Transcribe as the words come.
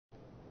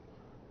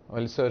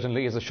Well, it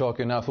certainly is a shock.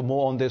 Now, for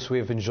more on this, we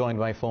have been joined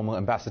by former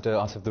Ambassador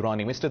Asif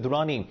Durrani. Mr.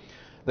 Durrani,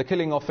 the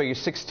killing of a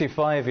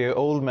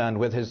 65-year-old man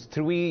with his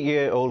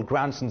 3-year-old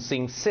grandson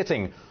seen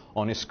sitting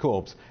on his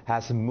corpse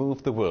has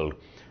moved the world.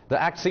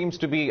 The act seems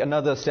to be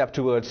another step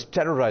towards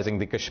terrorizing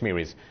the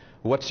Kashmiris.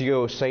 What's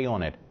your say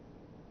on it?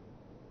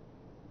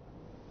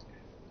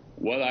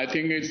 Well, I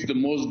think it's the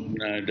most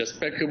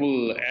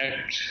despicable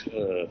act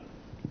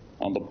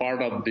on the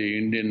part of the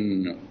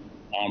Indian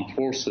armed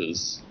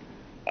forces.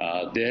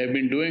 They have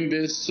been doing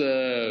this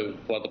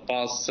for the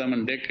past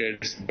 7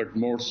 decades, but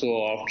more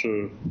so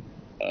after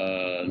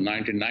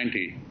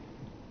 1990.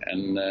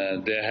 And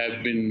there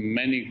have been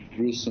many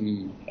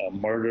gruesome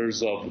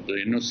murders of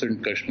the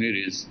innocent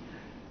Kashmiris.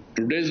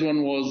 Today's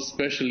one was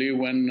especially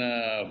when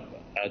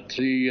a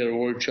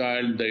 3-year-old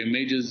child, the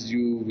images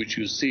which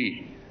you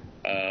see,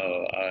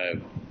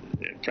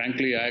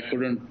 frankly, I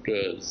couldn't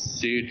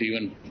see it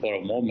even for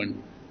a moment.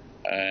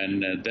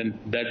 And then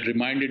that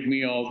reminded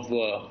me of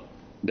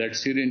that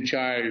Syrian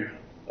child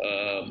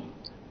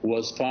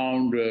was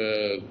found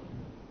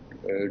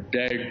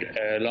dead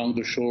along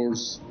the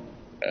shores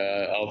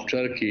of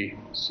Turkey.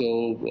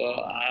 So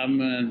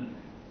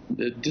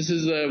this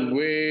is a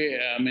way,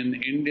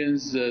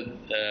 Indians,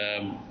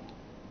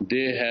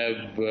 they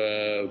have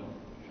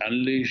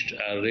unleashed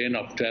a reign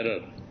of terror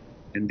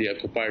in the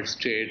occupied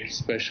state,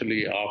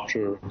 especially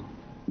after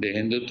the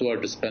Hindutva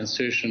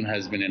dispensation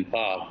has been in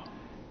power.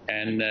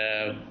 And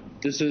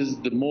this is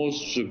the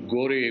most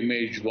gory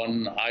image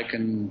one I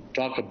can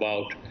talk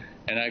about,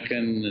 and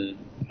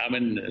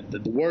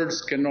the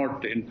words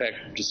cannot in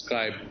fact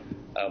describe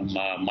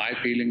my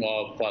feeling,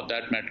 or for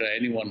that matter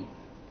anyone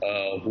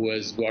who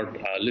has got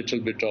a little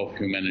bit of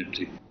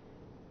humanity.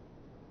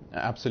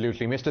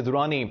 Absolutely. Mr.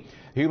 Durrani,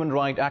 human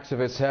rights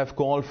activists have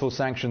called for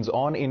sanctions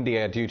on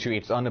India due to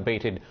its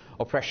unabated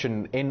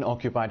oppression in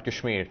occupied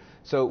Kashmir.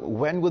 So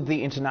when would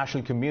the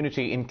international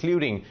community,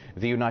 including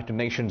the United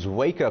Nations,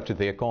 wake up to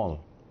their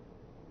call?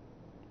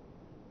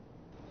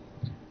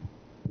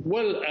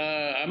 Well,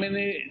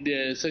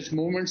 such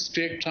movements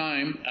take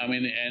time.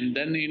 And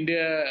then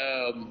India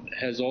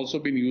has also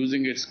been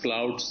using its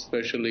clout,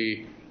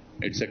 especially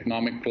its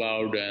economic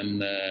clout,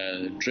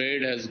 and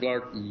trade has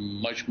got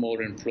much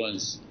more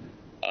influence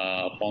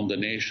upon the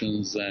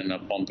nations and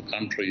upon the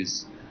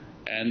countries.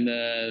 And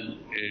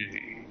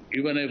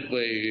even if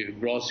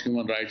gross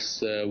human rights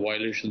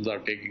violations are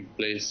taking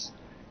place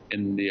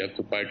in the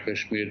occupied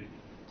Kashmir,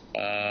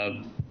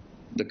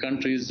 the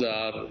countries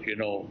are,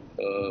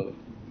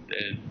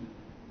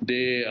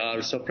 they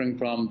are suffering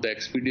from the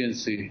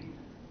expediency.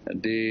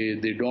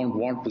 They don't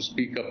want to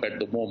speak up at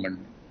the moment.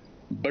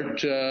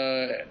 But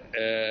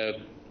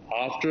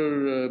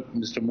after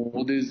Mr.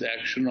 Modi's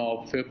action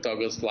of 5th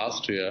August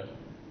last year,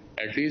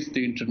 at least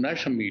the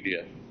international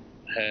media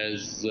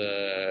has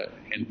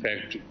in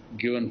fact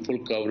given full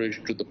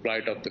coverage to the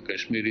plight of the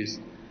Kashmiris.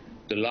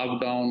 The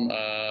lockdown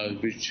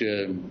which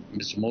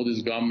Mr.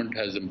 Modi's government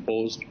has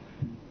imposed,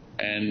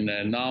 and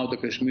now the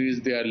Kashmiris,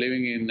 they are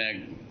living in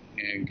a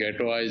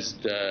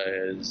ghettoized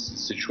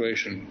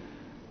situation.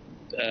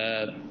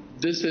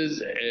 This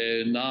is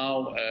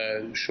now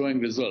showing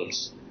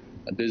results.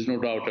 There's no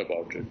doubt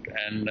about it.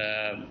 And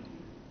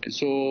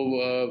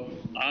so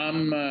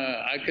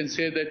I can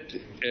say that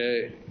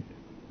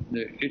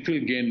it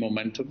will gain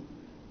momentum,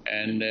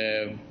 and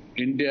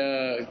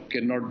India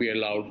cannot be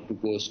allowed to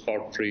go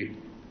scot-free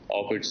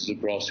of its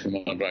gross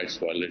human rights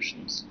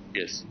violations.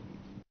 Yes.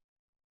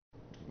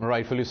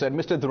 Rightfully said.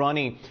 Mr.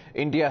 Durrani,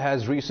 India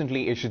has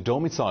recently issued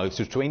domiciles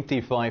to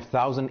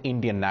 25,000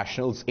 Indian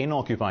nationals in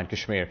occupied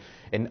Kashmir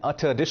in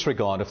utter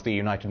disregard of the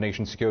United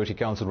Nations Security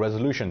Council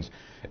resolutions.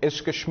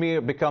 Is Kashmir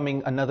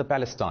becoming another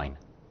Palestine?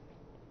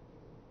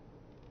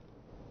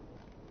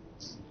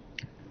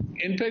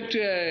 In fact,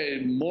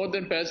 more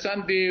than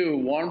Palestine, they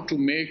want to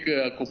make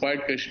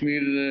occupied Kashmir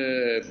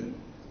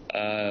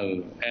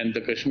and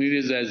the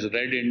Kashmiris as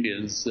Red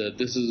Indians.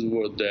 This is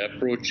what the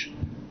approach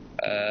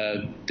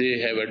they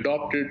have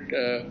adopted,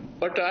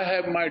 but I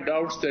have my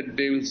doubts that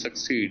they will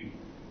succeed,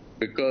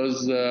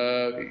 because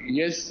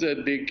yes,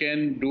 they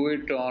can do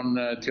it on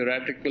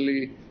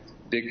theoretically,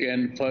 they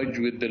can fudge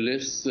with the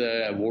lists,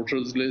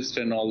 voters list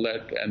and all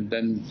that, and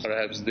then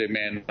perhaps they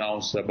may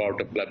announce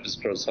about a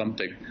plebiscite or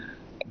something.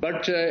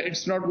 But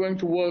it's not going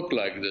to work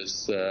like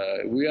this.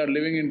 We are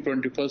living in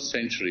 21st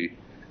century.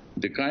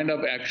 The kind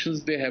of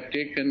actions they have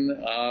taken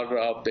are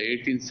of the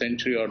 18th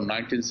century or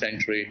 19th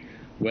century,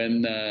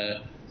 when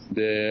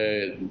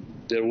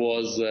there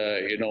was,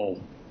 a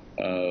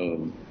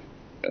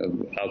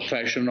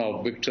fashion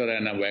of victor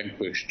and a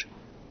vanquished.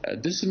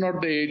 This is not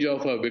the age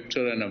of a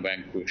victor and a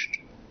vanquished.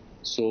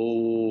 So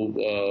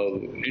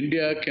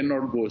India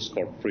cannot go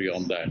scot-free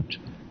on that.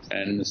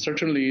 And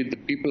certainly the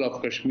people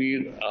of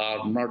Kashmir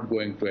are not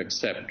going to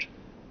accept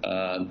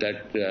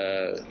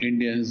that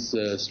Indians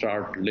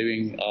start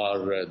living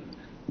or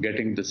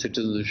getting the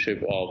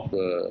citizenship of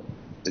the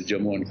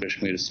Jammu and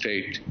Kashmir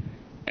state.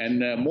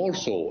 And more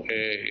so,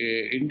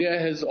 India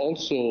has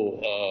also,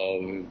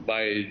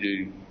 by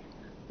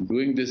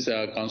doing this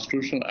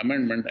constitutional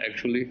amendment,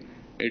 actually,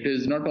 It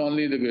is not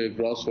only the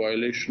gross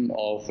violation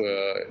of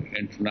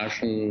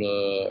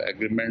international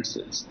agreements,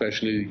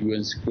 especially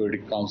UN Security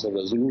Council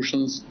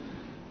resolutions,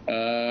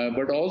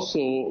 but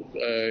also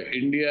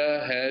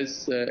India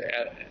has,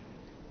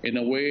 in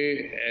a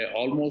way,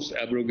 almost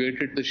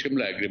abrogated the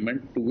Shimla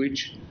Agreement, to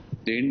which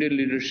the Indian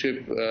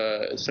leadership,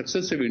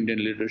 successive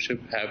Indian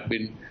leadership, have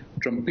been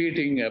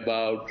trumpeting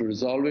about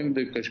resolving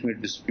the Kashmir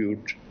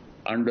dispute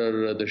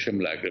under the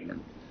Shimla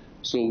Agreement.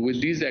 So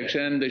with these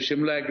actions, the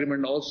Shimla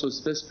Agreement also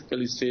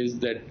specifically says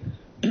that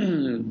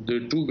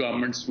the two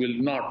governments will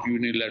not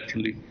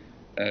unilaterally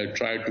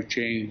try to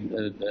change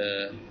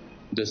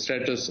the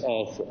status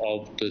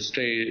of the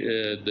state,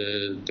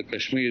 the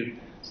Kashmir,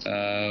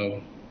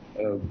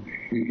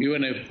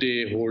 even if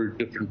they hold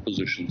different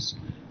positions.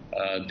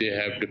 They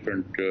have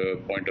different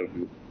point of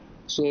view.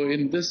 So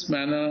in this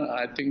manner,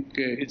 I think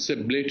it's a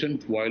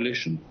blatant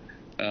violation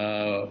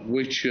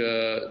which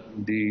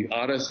the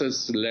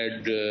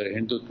RSS-led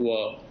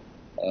Hindutva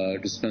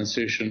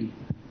dispensation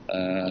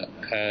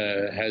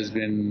has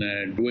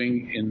been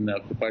doing in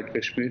occupied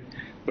Kashmir.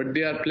 But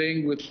they are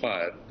playing with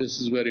fire. This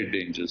is very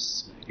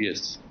dangerous.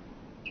 Yes.